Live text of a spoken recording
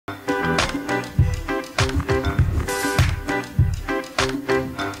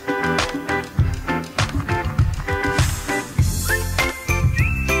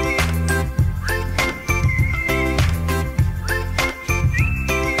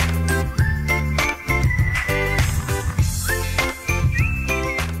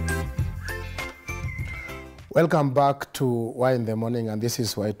Welcome back to Y in the Morning, and this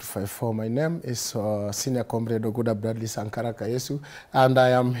is Y254. My name is Senior Comrade Oguda Bradley Sankara KaYesu, and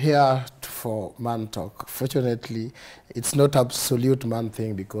I am here for Man Talk. Fortunately, it's not absolute man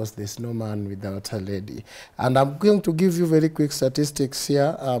thing because there's no man without a lady. And I'm going to give you very quick statistics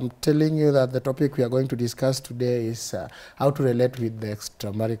here. I'm telling you that the topic we are going to discuss today is how to relate with the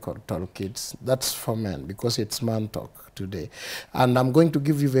extramarital kids. That's for men because it's Man Talk today. And I'm going to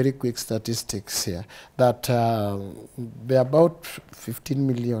give you very quick statistics here that there are about 15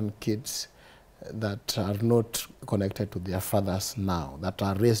 million kids that are not connected to their fathers now, that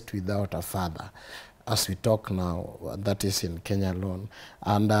are raised without a father. As we talk now, that is in Kenya alone.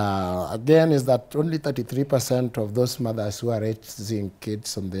 And again, is that only 33% of those mothers who are raising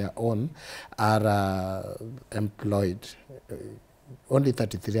kids on their own are employed. Only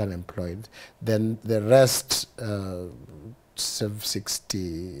 33 are employed. Then the rest,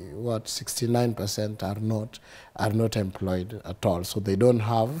 69% are not employed at all. So they don't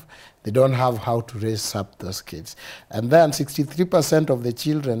have how to raise up those kids. And then 63% of the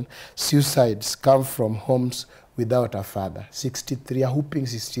children suicides come from homes without a father. 63, a whooping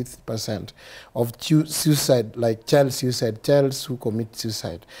 60% of suicide, like child suicide, childs who commit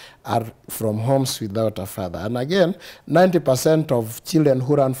suicide are from homes without a father. And again, 90% of children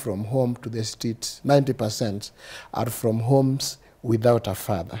who run from home to the streets, 90% are from homes without a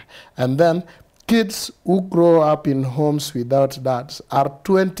father. And then kids who grow up in homes without dads are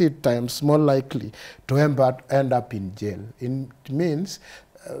 20 times more likely to end up in jail. It means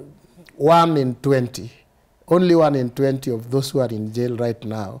 1 in 20. Only 1 in 20 of those who are in jail right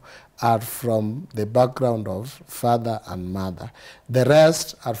now are from the background of father and mother. The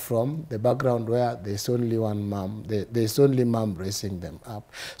rest are from the background where there's only one mom, there's only mom raising them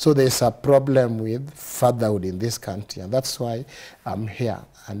up. So there's a problem with fatherhood in this country, and that's why I'm here.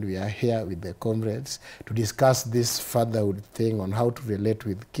 And we are here with the comrades to discuss this fatherhood thing on how to relate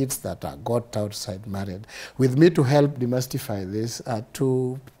with kids that are got outside married. With me to help demystify this are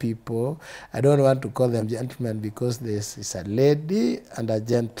two people. I don't want to call them gentlemen because this is a lady and a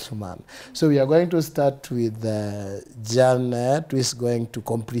gentleman. So we are going to start with Janet, who is going to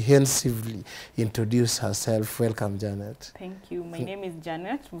comprehensively introduce herself. Welcome, Janet. Thank you. My name is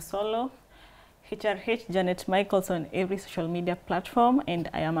Janet Musolo. HRH Janet Michaels on every social media platform, and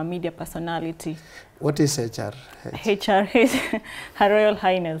I am a media personality. What is HRH? HRH, Her Royal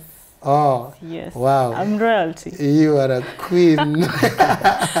Highness. Oh, yes. Wow. I'm royalty. You are a queen.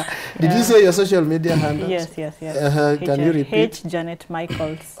 Did you say your social media handles? Yes. Can you repeat? Janet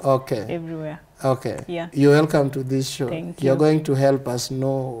Michaels. Okay. Everywhere. Okay. Yeah. You're welcome to this show. Thank you. You're going to help us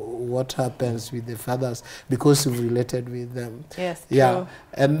know what happens with the fathers because you've related with them. Yes, yeah. true.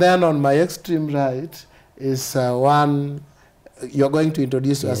 And then on my extreme right is one, you're going to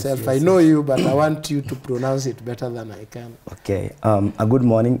introduce yourself. Yes, I know you, but I want you to pronounce it better than I can. Okay. A good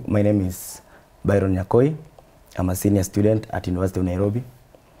morning. My name is Byron Nyakoi. I'm a senior student at University of Nairobi.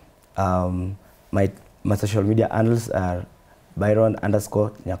 My social media handles are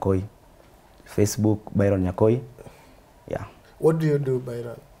Byron_Nyakoi. Facebook, Byron Nyakoi. Yeah. What do you do,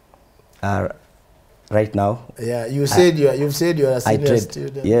 Byron? Right now. Yeah, you've said you're a senior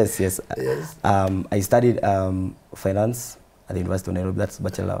student. Yes. Yes. I studied finance at the University of Nairobi. That's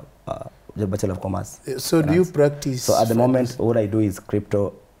Bachelor of Commerce. So do you practice? So at the moment, what I do is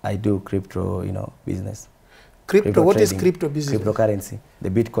crypto. I do crypto, business. Crypto what trading. Is crypto business? Cryptocurrency. The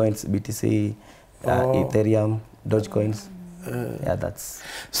Bitcoins, BTC, Ethereum, Dogecoins. Yeah, that's...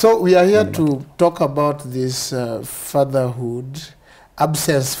 So we are here to talk about this fatherhood,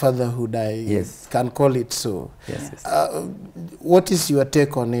 absence fatherhood, I can call it so. Yes. What is your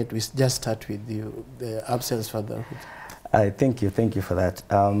take on it? We just start with you, the absence fatherhood. Thank you for that.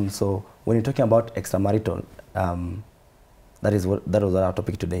 So when you're talking about extramarital, that was our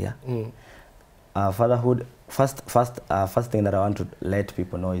topic today. Yeah. Fatherhood. First thing that I want to let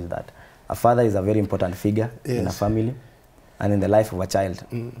people know is that a father is a very important figure in a family and in the life of a child.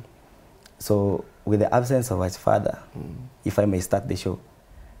 So with the absence of his father, if I may start the show,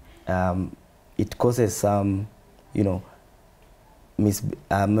 it causes some,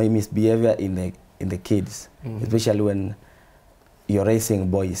 misbehavior in the kids, especially when you're raising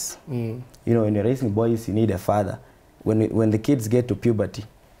boys. When you're raising boys, you need a father. When the kids get to puberty,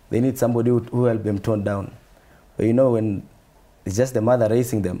 they need somebody who help them tone down. But when it's just the mother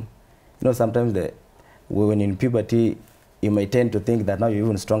raising them, sometimes when in puberty, you may tend to think that now you're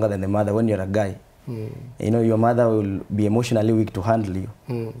even stronger than the mother when you're a guy. Your mother will be emotionally weak to handle you.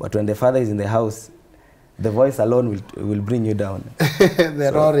 But when the father is in the house, the voice alone will bring you down.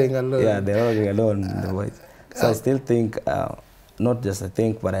 Roaring alone. Yeah, the roaring alone, the voice. So I still think not just I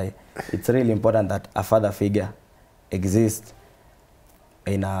think, but it's really important that a father figure exists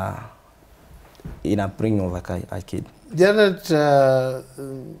in a bringing of a kid. Janet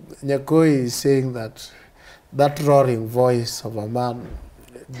Nyakoi is saying that roaring voice of a man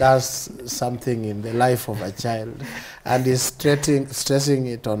does something in the life of a child, and is stressing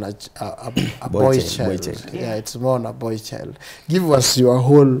it on a boy child. Yeah, it's more on a boy child. Give us your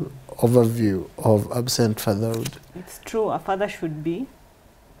whole overview of absent fatherhood. It's true. A father should be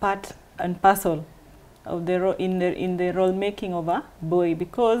part and parcel of the in the role making of a boy,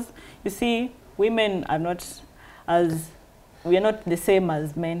 because you see, women are not we are not the same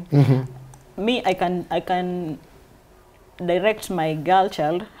as men. Me, I can direct my girl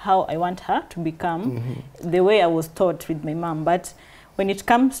child how I want her to become, the way I was taught with my mom. But when it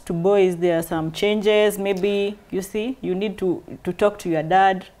comes to boys, there are some changes. Maybe you see, you need to talk to your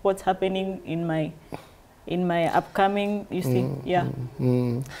dad. What's happening in my upcoming? You see, yeah.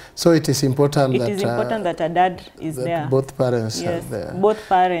 So it is important. It is important that a dad is that there. Both parents yes, are there. Both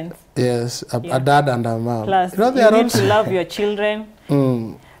parents. Yes, a dad and a mom. Plus, you need to love your children.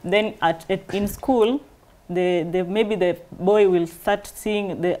 Then in school, maybe the boy will start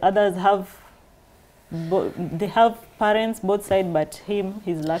seeing the others they have parents both sides, but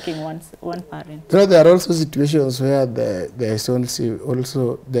he's lacking one parent. You know, there are also situations where there is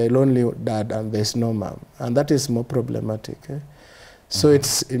also the lonely dad and there's no mom, and that is more problematic. So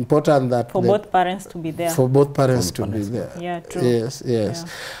it's important that for both parents to be there. For both parents to be there. Yeah, true. Yes, yes.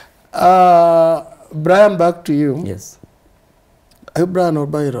 Yeah. Brian, back to you. Yes. Are you Brian or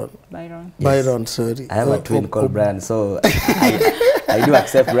Byron? Byron. Yes. Byron, sorry. I have a twin called Brian, so I do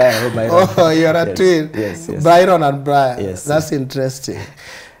accept Brian or Byron. Oh, you're a twin. Yes, yes. Byron and Brian. Yes. That's interesting.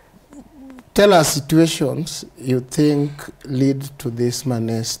 Tell us situations you think lead to this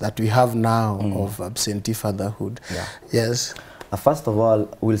menace that we have now of absentee fatherhood. Yeah. Yes. First of all,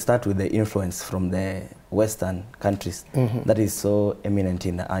 we'll start with the influence from the Western countries that is so eminent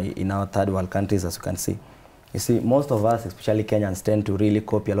in our third world countries, as you can see. You see, most of us, especially Kenyans, tend to really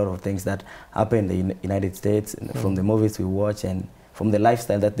copy a lot of things that happen in the United States, from the movies we watch and from the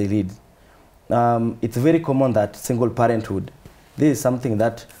lifestyle that they lead. It's very common that single parenthood, this is something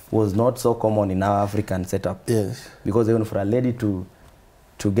that was not so common in our African setup. Yes. Because even for a lady to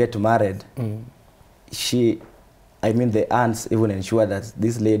get married, the aunts even ensure that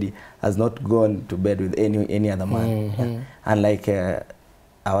this lady has not gone to bed with any other man, unlike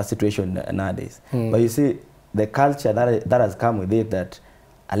our situation nowadays. But you see, the culture that has come with it, that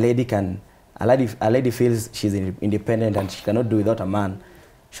a lady feels she's independent and she cannot do without a man.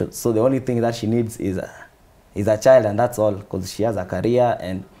 So the only thing that she needs is a child, and that's all, because she has a career.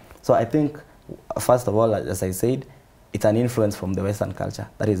 And so I think, first of all, as I said, it's an influence from the Western culture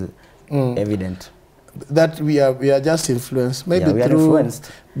that is evident. That we are just influenced, maybe through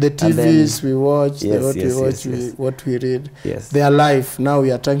the TVs then, we watch, what we read, their life. Now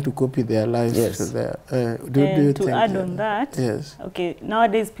we are trying to copy their life. Yes. Do you think? To add on that, yes. Okay,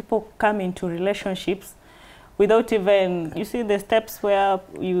 nowadays people come into relationships without even, you see the steps where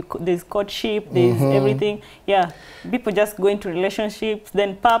there's courtship, there's everything. Yeah, people just go into relationships,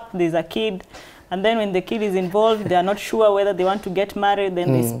 then there's a kid, and then when the kid is involved, they are not sure whether they want to get married,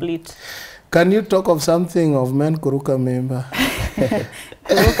 then they split. Can you talk of something of men kuruka mimba?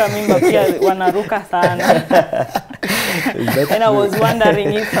 Kuruka mimba pia wanaruka sana. And I was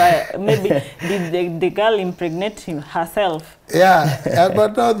wondering if maybe did the girl impregnate herself? Yeah,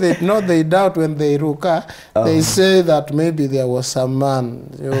 but no, they doubt when they ruka. They say that maybe there was some man.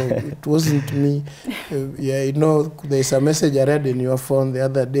 It wasn't me. There's a message I read in your phone the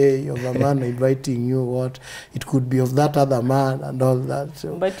other day of a man inviting you. It could be of that other man and all that.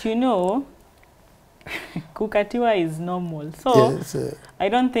 So. But kukatiwa is normal. So yes, I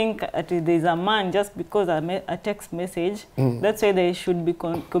don't think there's a man just because a text message. That's why there should be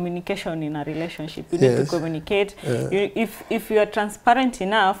communication in a relationship. You need to communicate. If you are transparent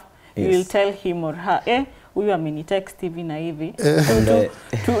enough, you will tell him or her, huyu amenitext hivi na hivi.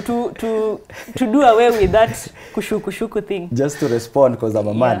 To do away with that kushuku thing. Just to respond, because I'm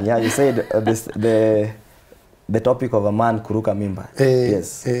a man. Yeah, you said the topic of a man kuruka mimba.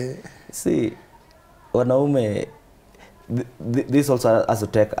 Yes. See, wanaume, this also has to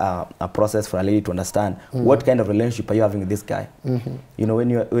take a process for a lady to understand what kind of relationship are you having with this guy. You know, when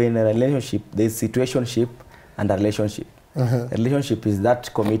you're in a relationship, there's situationship and a relationship. A relationship is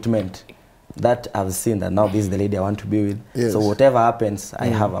that commitment that I've seen that now this is the lady I want to be with. Yes. So whatever happens, I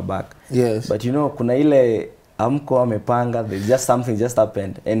have her back. Yes. But you know, kuna ile amko amepanga, there's just something just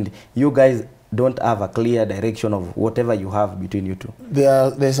happened, and you guys don't have a clear direction of whatever you have between you two.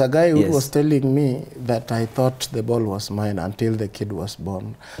 There's a guy who Yes. was telling me that I thought the ball was mine until the kid was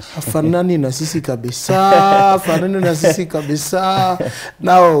born. Fanani na sisi kabisa, fanani na sisi kabisa.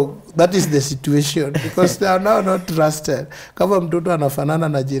 Now, that is the situation because they are now not trusted. Kama mtoto anafanana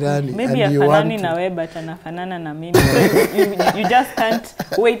na jirani maybe and you want afanani to... na wewe but anafanana na mimi. So you just can't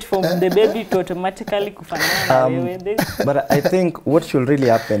wait for the baby to automatically kufanana na wewe. But I think what should really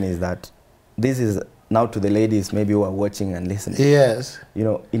happen is that this is now to the ladies maybe who are watching and listening. Yes. You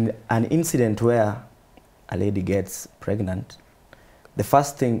know, in an incident where a lady gets pregnant, the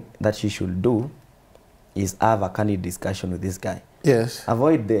first thing that she should do is have a candid discussion with this guy. Yes.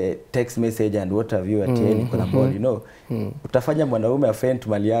 Avoid the text message and what have you at any ball, you know. Utafanya mwanaume afent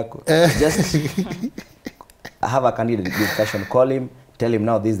mali yako. Just have a candid discussion. Call him, tell him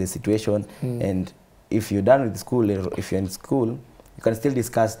now this is the situation, and if you're done with school, or if you're in school, you can still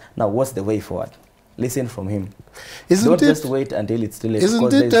discuss now what's the way forward. Listen from him. Don't just wait until it's too late.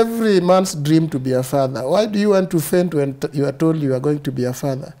 Isn't it every man's dream to be a father? Why do you want to faint when you are told you are going to be a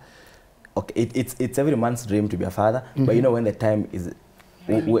father? Okay, it's every man's dream to be a father, but you know when the time is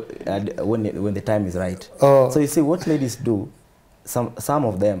when the time is right. Oh. So you see what ladies do. Some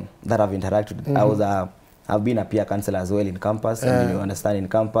of them that I've interacted with, I've been a peer counselor as well in campus, and you understand in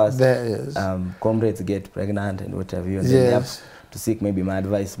campus, Yes. comrades get pregnant and what have you, and then they have to seek maybe my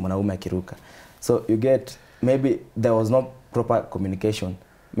advice, mwanaume akiruka. So you get, maybe there was no proper communication.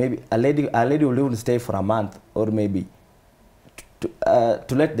 Maybe a lady will even stay for a month or maybe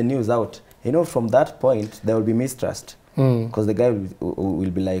to let the news out. You know, from that point, there will be mistrust. Because the guy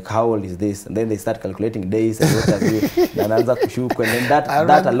will be like, how old is this? And then they start calculating days and what have you. And then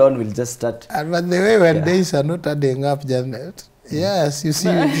that alone will just start. And by the way, when days are not adding up, Janet, yes, you see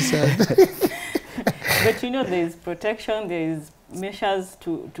what you said. But you know, there is protection, there is measures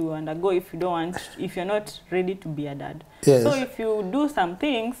to undergo if you don't want, if you're not ready to be a dad. Yes. So if you do some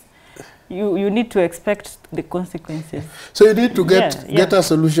things, you need to expect the consequences. So you need to get a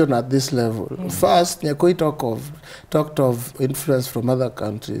solution at this level. First, Nyakoi talked of influence from other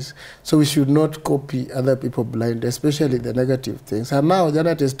countries. So we should not copy other people blind, especially the negative things. And now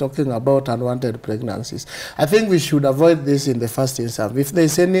Janet is talking about unwanted pregnancies. I think we should avoid this in the first instance. If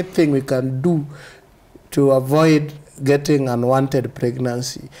there's anything we can do to avoid getting unwanted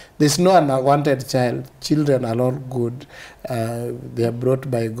pregnancy. There's no unwanted child. Children are all good. They are brought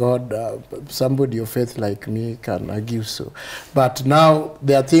by God. Somebody of faith like me can argue so. But now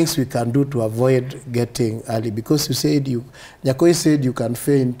there are things we can do to avoid getting early. Because you said Nyakoi said you can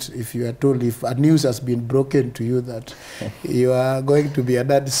faint if you are told, if a news has been broken to you that you are going to be a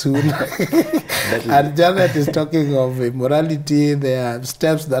dad soon. And Janet is talking of immorality. There are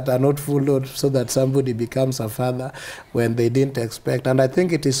steps that are not followed so that somebody becomes a father when they didn't expect. And I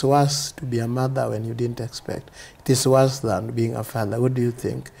think it is worse to be a mother when you didn't expect. It is worse than being a father. What do you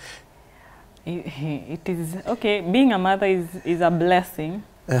think? It is, okay, being a mother is a blessing.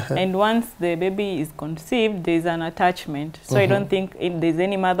 And once the baby is conceived, there is an attachment. So I don't think there's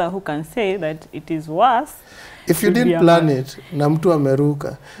any mother who can say that it is worse. If you didn't plan it, na mtu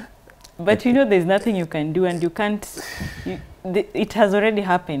ameruka. But you know, there's nothing you can do, and you can't, it has already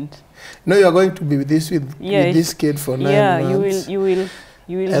happened. No, you are going to be with this kid for 9 months. You will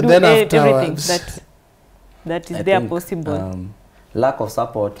and do then everything that is there possible. Lack of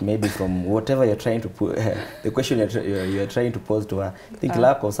support, maybe from whatever you're trying to put, the question you're trying to pose to her. I think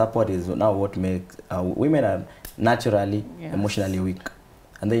lack of support is now what makes women are naturally emotionally weak.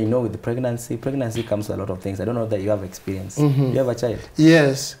 And then, you know, with the pregnancy comes with a lot of things. I don't know that you have experience. You have a child?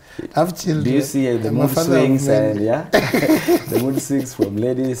 Yes, I have children. Do you see the mood swings and the mood swings from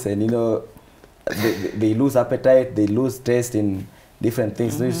ladies, and you know, they lose appetite, they lose taste in different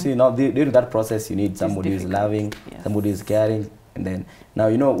things. So you see, now during that process, you need somebody who is loving, somebody who is caring, and then now,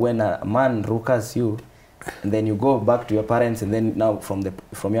 you know, when a man rukas you, and then you go back to your parents, and then now from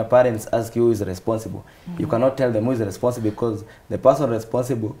your parents ask you who is responsible. You cannot tell them who is responsible because the person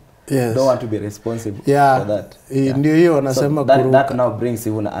responsible don't want to be responsible for that. So that now brings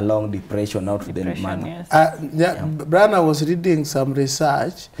even a long depression out to the man. Brian was reading some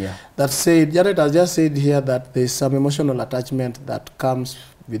research that said, Janet has just said here that there's some emotional attachment that comes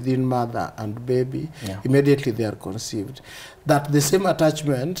within mother and baby immediately they are conceived. That the same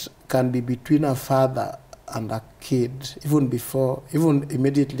attachment can be between a father and a kid, even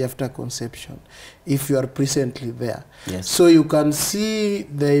immediately after conception, if you are presently there. Yes. So you can see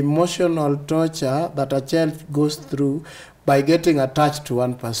the emotional torture that a child goes through by getting attached to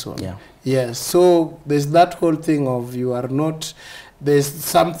one person. Yeah. Yes, so there's that whole thing of you are not there's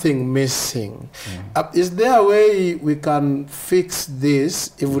something missing. Is there a way we can fix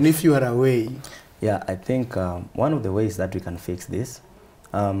this, even if you are away? Yeah, I think one of the ways that we can fix this,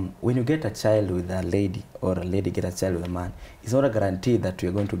 when you get a child with a lady, or a lady get a child with a man, it's not a guarantee that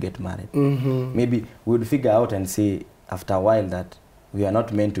you're going to get married. Maybe we would figure out and see after a while that we are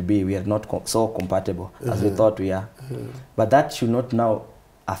not meant to be, we are not so compatible as we thought we are. But that should not now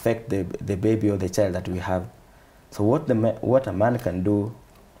affect the baby or the child that we have. So what a man can do,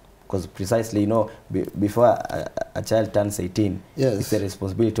 because precisely, you know, before a child turns 18, it's the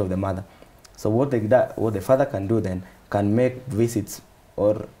responsibility of the mother. So what the father can do then, can make visits,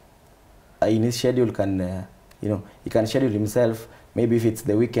 or in his schedule can, you know, he can schedule himself. Maybe if it's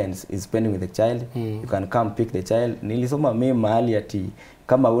the weekends, he's spending with the child, you can come pick the child. Nilisoma mimi mahali ati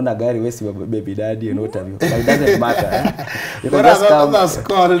kama una gari wesi baby daddy and what have you. But it doesn't matter. You can just come. That's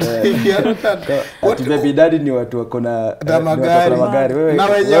called. Ati baby daddy ni watu wako na magari. Na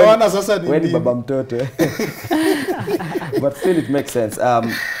wenye wana sasa ni nini? Baba mtoto. But still it makes sense.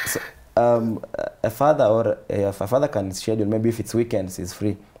 A father or a father can schedule, maybe if it's weekends, he's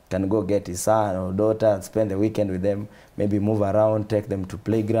free, can go get his son or daughter and spend the weekend with them, maybe move around, take them to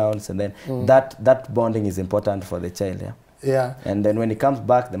playgrounds, and then that bonding is important for the child. Yeah. And then when he comes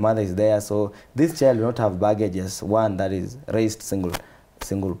back, the mother is there, so this child will not have baggage as one that is raised single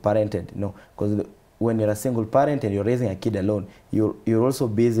parented, you know, because when you're a single parent and you're raising a kid alone, you're also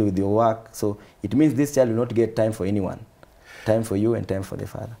busy with your work, so it means this child will not get time for anyone. Time for you and time for the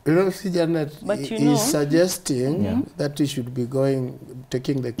father. You know, see, Janet, he's suggesting that you should be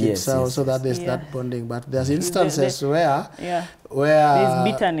taking the kids out so that there's that bonding. But there's instances where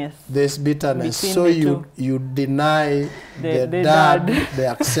there's bitterness. So you deny the dad the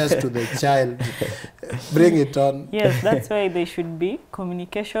access to the child. Bring it on. Yes, that's why there should be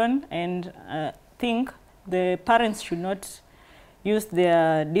communication, and I think the parents should not use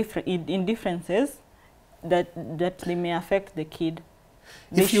their indifferences that they may affect the kid.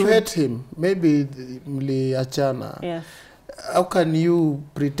 If you hate him, maybe mliachana. Yes. How can you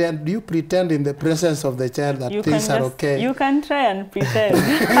pretend? Do you pretend in the presence of the child that things are okay? You can try and pretend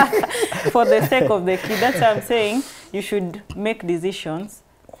for the sake of the kid. That's what I'm saying. You should make decisions.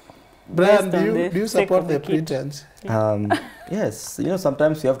 Brian, do you support the pretense? Yes. You know,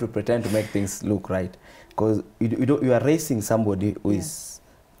 sometimes you have to pretend to make things look right, because you are raising somebody who is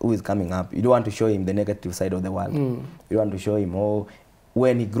coming up. You don't want to show him the negative side of the world. You don't want to show him, oh,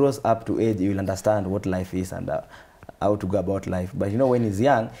 when he grows up to age, he will understand what life is and how to go about life. But you know, when he's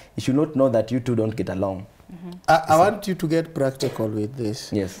young, he should not know that you two don't get along. I want you to get practical with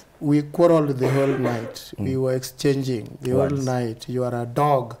this. Yes. We quarreled the whole night. We were exchanging the whole night. You are a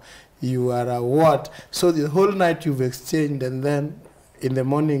dog. You are a what? So the whole night you've exchanged, and then in the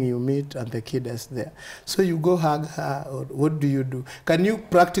morning you meet and the kid is there. So you go hug her, or what do you do? Can you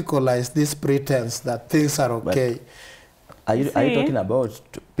practicalize this pretense that things are okay? Are you talking about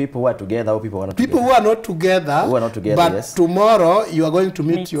people who are together or people who are not together? People who are not together. Who are not together, but tomorrow you are going to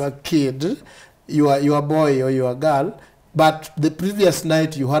meet your kid, your boy or your girl, but the previous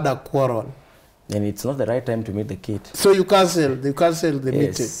night you had a quarrel. And it's not the right time to meet the kid. So you cancel the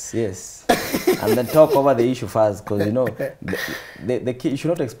meeting. Yes. And then talk over the issue first, because you know the kid, you should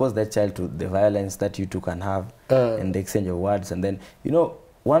not expose that child to the violence that you two can have and the exchange of words. And then, you know,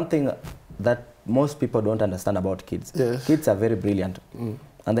 one thing that most people don't understand about kids, kids are very brilliant.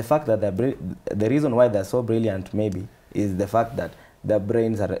 And the fact that the reason why they're so brilliant maybe is the fact that their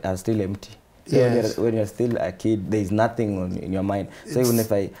brains are still empty. So when you're still a kid, there is nothing in your mind. So even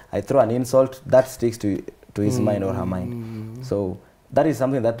if I throw an insult, that sticks to his mind or her mind. So that is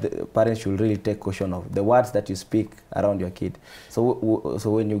something that the parents should really take caution of, the words that you speak around your kid. So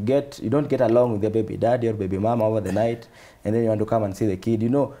when you don't get along with your baby daddy or baby mama over the night, and then you want to come and see the kid, you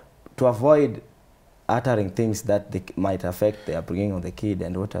know, to avoid uttering things that might affect the upbringing of the kid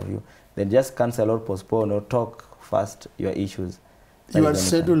and what have you, then just cancel or postpone or talk first your issues. You are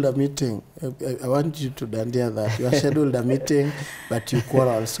scheduled a meeting. I want you to dandia that. You are scheduled a meeting, but you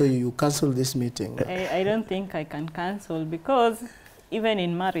quarrel. So you cancel this meeting. I don't think I can cancel, because even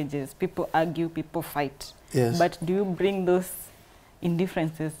in marriages, people argue, people fight. Yes. But do you bring those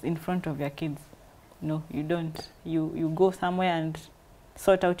indifferences in front of your kids? No, you don't. You go somewhere and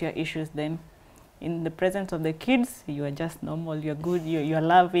sort out your issues. Then in the presence of the kids, you are just normal. You're good. You're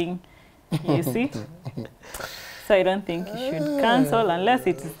loving. You see? So I don't think you should cancel unless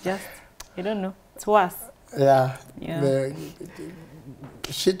it is just, I don't know, it's worse. Yeah.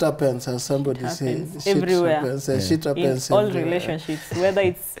 Shit happens, as somebody says. Everywhere. Shit happens in all relationships, whether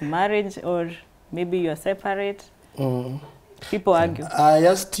it's marriage or maybe you're separate. People argue. I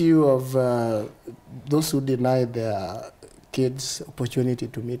asked you of those who deny their kids opportunity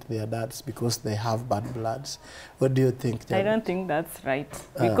to meet their dads because they have bad bloods. What do you think, Janet? I don't think that's right.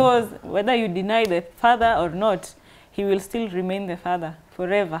 Because whether you deny the father or not, he will still remain the father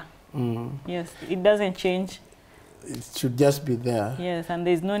forever. Yes, it doesn't change. It should just be there. Yes, and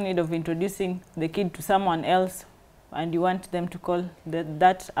there's no need of introducing the kid to someone else and you want them to call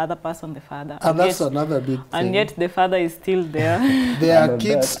that other person the father. And that's another big thing. And yet the father is still there. There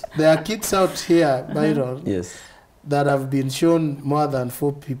are kids out here, Byron, yes, that have been shown more than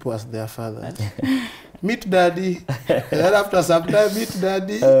 4 people as their fathers. Meet daddy, and then after some time meet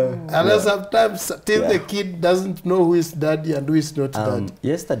daddy, and then sometimes till the kid doesn't know who is daddy and who is not daddy.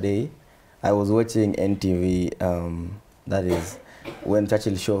 Yesterday, I was watching NTV, that is, when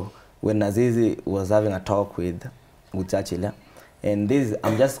Churchill show, when Azizi was having a talk with Churchill, yeah? And this,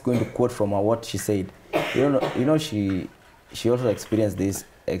 I'm just going to quote from her what she said. You know, she also experienced this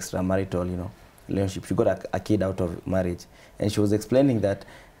extramarital, relationship. She got a kid out of marriage, and she was explaining that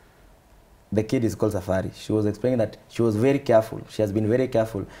the kid is called Safari. She was explaining that she was very careful. She has been very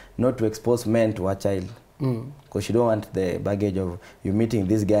careful not to expose men to her child. Because she don't want the baggage of you meeting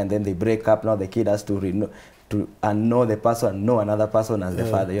this guy and then they break up. Now the kid has to know the person, know another person as the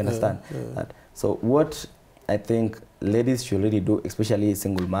father. You understand? That. So what I think ladies should really do, especially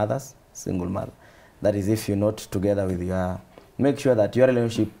single mother, that is if you're not together with make sure that your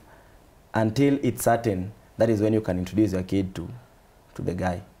relationship, until it's certain, that is when you can introduce your kid to the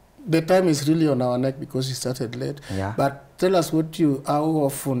guy. The time is really on our neck because we started late. Yeah. But tell us how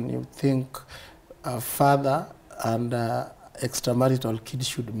often you think a father and extramarital kid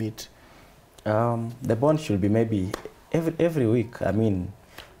should meet. The bond should be maybe every week. I mean,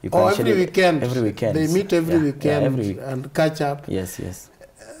 you can every weekend. Every weekend. They meet every weekend every week. and catch up. Yes.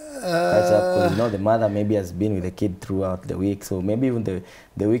 Catch up, because the mother maybe has been with the kid throughout the week. So maybe even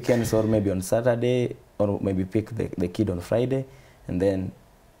the weekends, or maybe on Saturday, or maybe pick the kid on Friday, and then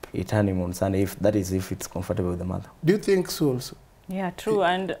return him on Sunday, if it's comfortable with the mother. Do you think so also? Yeah, true.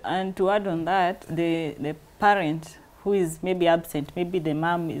 And to add on that, the parent who is maybe absent, maybe the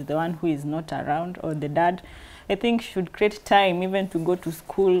mom is the one who is not around, or the dad, I think should create time even to go to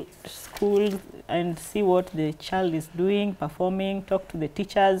school and see what the child is doing, performing, talk to the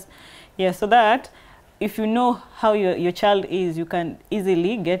teachers. Yeah, so that if you know how your child is, you can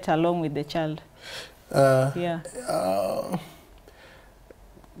easily get along with the child.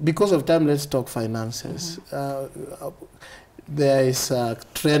 Because of time, let's talk finances. There is a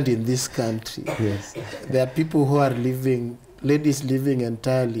trend in this country. Yes. There are people who are ladies living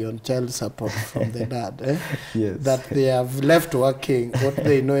entirely on child support from the dad. Yes. That they have left working. What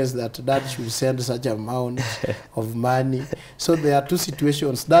they know is that dad should send such amount of money. So there are 2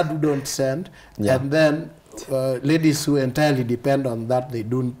 situations. Dad who don't send, and then ladies who entirely depend on that, they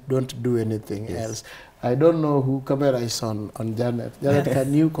don't do anything else. I don't know who camera is on Janet. Janet,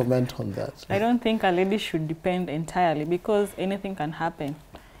 can you comment on that? I don't think a lady should depend entirely, because anything can happen.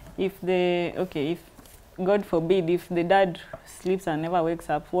 If God forbid, if the dad sleeps and never wakes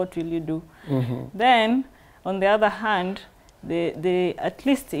up, what will you do? Then, on the other hand, at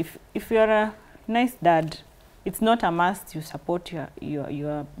least if you're a nice dad, it's not a must you support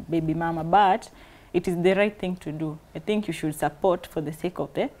your baby mama, but it is the right thing to do. I think you should support for the sake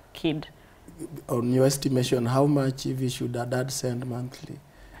of the kid. On your estimation, how much should a dad send monthly?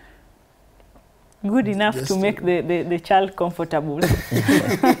 Good enough to make the child comfortable.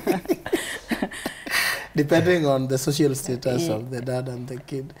 Depending on the social status of the dad and the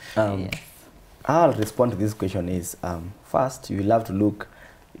kid. Yes. I'll respond to this question is, first, you will have to look,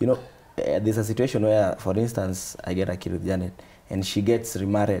 there's a situation where, for instance, I get a kid with Janet, and she gets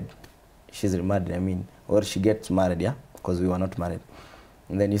remarried. She's remarried, or she gets married, because we were not married.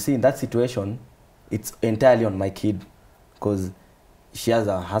 And then you see, in that situation, it's entirely on my kid, because she has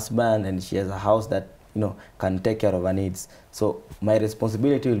a husband and she has a house that, can take care of her needs. So my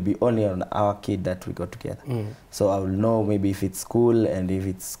responsibility will be only on our kid that we got together. So I will know maybe if it's school and if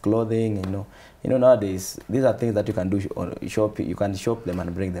it's clothing, nowadays, these are things that you can do, you can shop them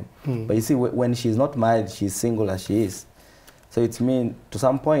and bring them. But you see, when she's not married, she's single as she is. So it's mean, to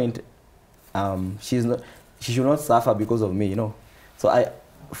some point, she should not suffer because of me, So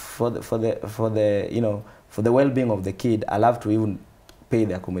for the well-being of the kid, I'll have to even pay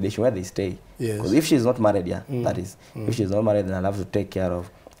the accommodation where they stay. Because if she's not married, that is. If she's not married, then I'll have to take care of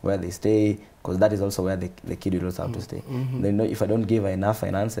where they stay, because that is also where the kid will also have to stay. Then if I don't give her enough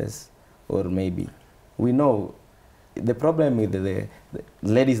finances, or maybe, we know the problem with the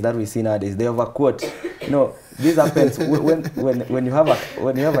ladies that we see nowadays, they overquote. This happens when you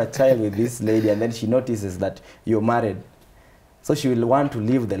have a child with this lady, and then she notices that you're married. So she will want to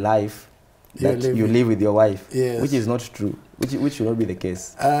live the life that you live with your wife, yes. which is not true, which should not be the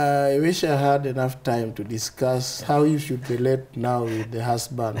case. I wish I had enough time to discuss how you should relate now with the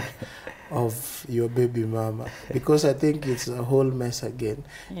husband of your baby mama, because I think it's a whole mess again.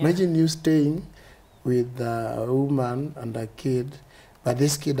 Yeah. Imagine you staying with a woman and a kid, but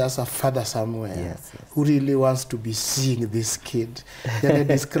this kid has a father somewhere, yes, yes, who really wants to be seeing this kid. Then I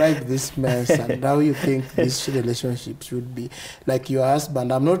describe this mess and how you think this relationship should be. Like your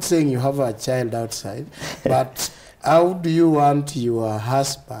husband, I'm not saying you have a child outside, but how do you want your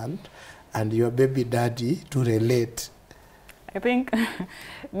husband and your baby daddy to relate? I think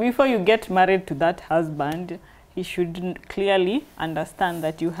before you get married to that husband, he should clearly understand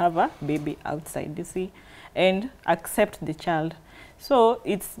that you have a baby outside, you see, and accept the child. So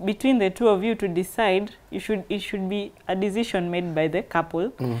it's between the two of you to decide. It should be a decision made by the couple,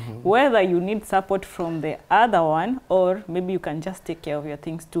 whether you need support from the other one, or maybe you can just take care of your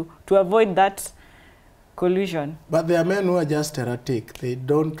things to avoid that collusion. But there are men who are just erratic. They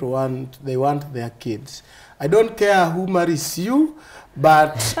want their kids. I don't care who marries you,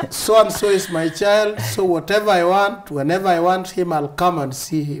 but so and so is my child, so whatever I want, whenever I want him, I'll come and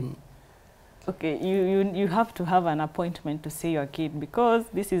see him. Okay, you have to have an appointment to see your kid, because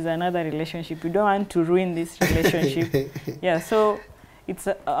this is another relationship. You don't want to ruin this relationship. Yeah, so it's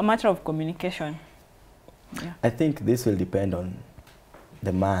a matter of communication. Yeah. I think this will depend on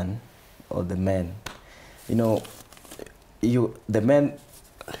the man or the men. You know, the men,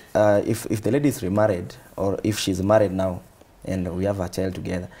 if the lady is remarried, or if she's married now and we have a child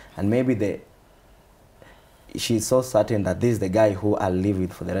together, and maybe she's so certain that this is the guy who I'll live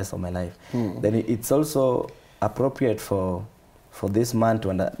with for the rest of my life, then it's also appropriate for this man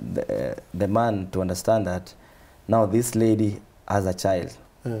to the man to understand that now this lady has a child,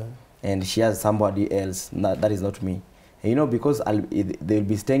 and she has somebody else. That is not me. And, you know, because they'll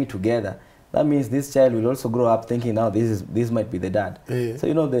be staying together, that means this child will also grow up thinking now this might be the dad. So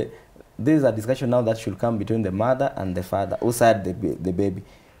you know, there is a discussion now that should come between the mother and the father outside the baby.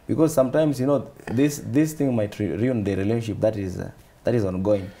 Because sometimes, you know, this thing might ruin the relationship that is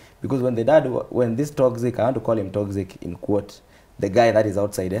ongoing. Because when this toxic, I want to call him toxic in quote, the guy that is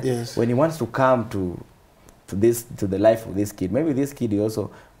outside, yes, when he wants to come to the life of this kid, maybe this kid is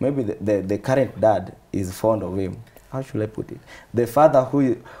also, maybe the current dad is fond of him. How should I put it? The father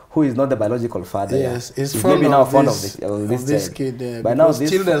who is not the biological father, yes, is maybe now fond of this kid. But now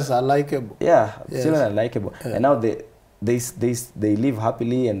children are likable. Yeah, yes, children are likable, and now they live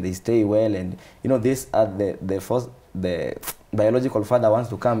happily and they stay well, and you know, the biological father wants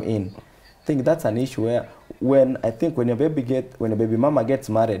to come in. I think that's an issue where when a baby mama gets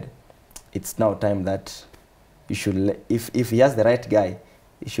married, it's now time that you should, if he has the right guy,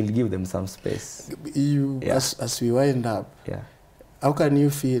 you should give them some space. As we wind up, how can you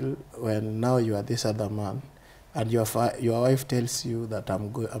feel when now you are this other man, and your wife tells you that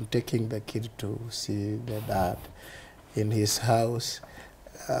I'm taking the kid to see the dad in his house?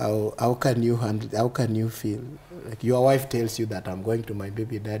 How can you handle? How can you feel? Like your wife tells you that I'm going to my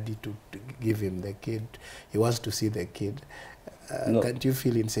baby daddy to give him the kid. He wants to see the kid. No, can't you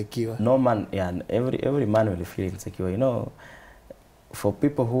feel insecure? No man, every man will feel insecure. You know, for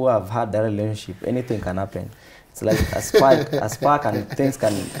people who have had that relationship, anything can happen. It's like a spark, and things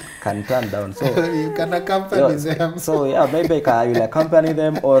can turn down. So you can accompany them. So yeah, maybe you will accompany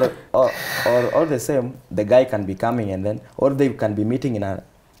them, or all the same, the guy can be coming, and then, or they can be meeting in a,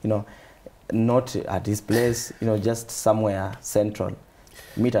 you know, not at this place, you know, just somewhere central,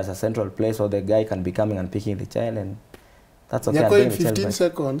 meet at a central place, or the guy can be coming and picking the child, and that's okay. You're in 15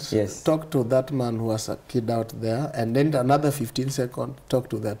 seconds, yes, talk to that man who has a kid out there, and then another 15 seconds, talk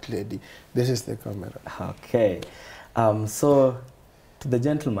to that lady. This is the camera. Okay. So, to the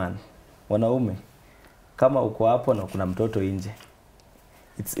gentleman, wanaume, kama uko hapo na kuna mtoto nje,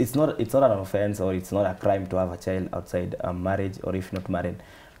 it's not an offense, or it's not a crime to have a child outside marriage, or if not married.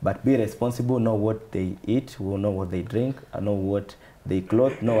 But be responsible, know what they eat, know what they drink, know what they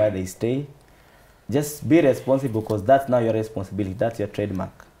clothe, know where they stay. Just be responsible, because that's now your responsibility. That's your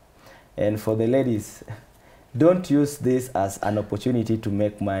trademark. And for the ladies, don't use this as an opportunity to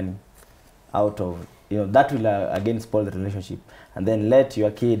make money out of, you know, that will again spoil the relationship. And then let your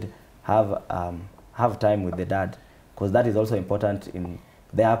kid have time with the dad, because that is also important in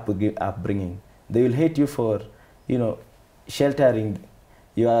their upbringing. They will hate you for, you know, sheltering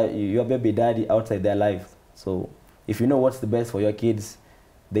your baby daddy outside their life. So if you know what's the best for your kids,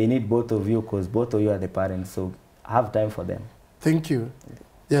 they need both of you, because both of you are the parents. So have time for them. Thank you.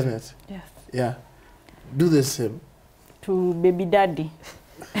 Janet? Yes. Yeah. Do the same. To baby daddy.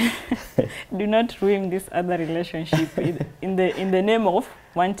 Do not ruin this other relationship in the name of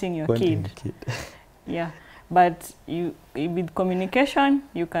wanting your Wanting kid. a kid. Yeah, but with communication,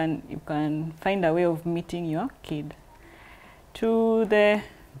 you can find a way of meeting your kid. To the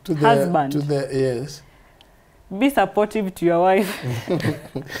husband, yes. Be supportive to your wife.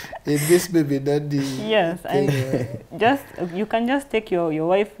 In this baby daddy. Yes, and you can just take your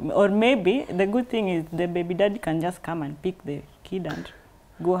wife, or maybe the good thing is the baby daddy can just come and pick the kid and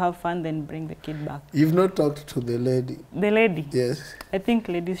go have fun, then bring the kid back. You've not talked to the lady. The lady. Yes. I think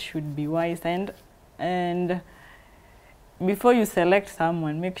ladies should be wise, and before you select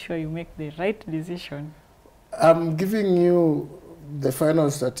someone, make sure you make the right decision. I'm giving you the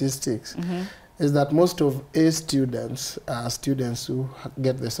final statistics. Is that most of A students are students who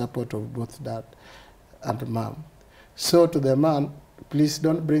get the support of both dad and mom. So to the man, please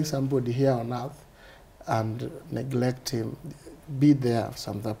don't bring somebody here on earth and neglect him. Be there,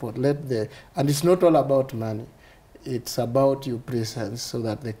 some support. And it's not all about money. It's about your presence, so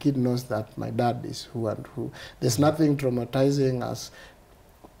that the kid knows that my dad is who and who. There's nothing traumatizing as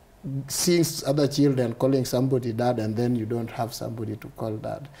seeing other children calling somebody dad, and then you don't have somebody to call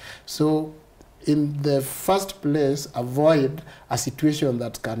dad. So in the first place, avoid a situation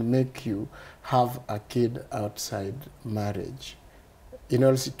that can make you have a kid outside marriage in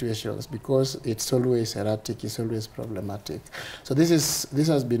all situations, because it's always erratic, it's always problematic. So this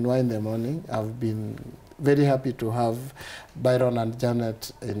has been Why in the Morning. I've been very happy to have Byron and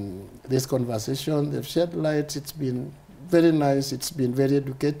Janet in this conversation. They've shed light. It's been very nice. It's been very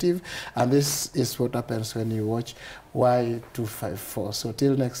educative. And this is what happens when you watch Y254. So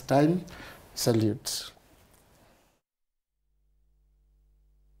till next time, salute.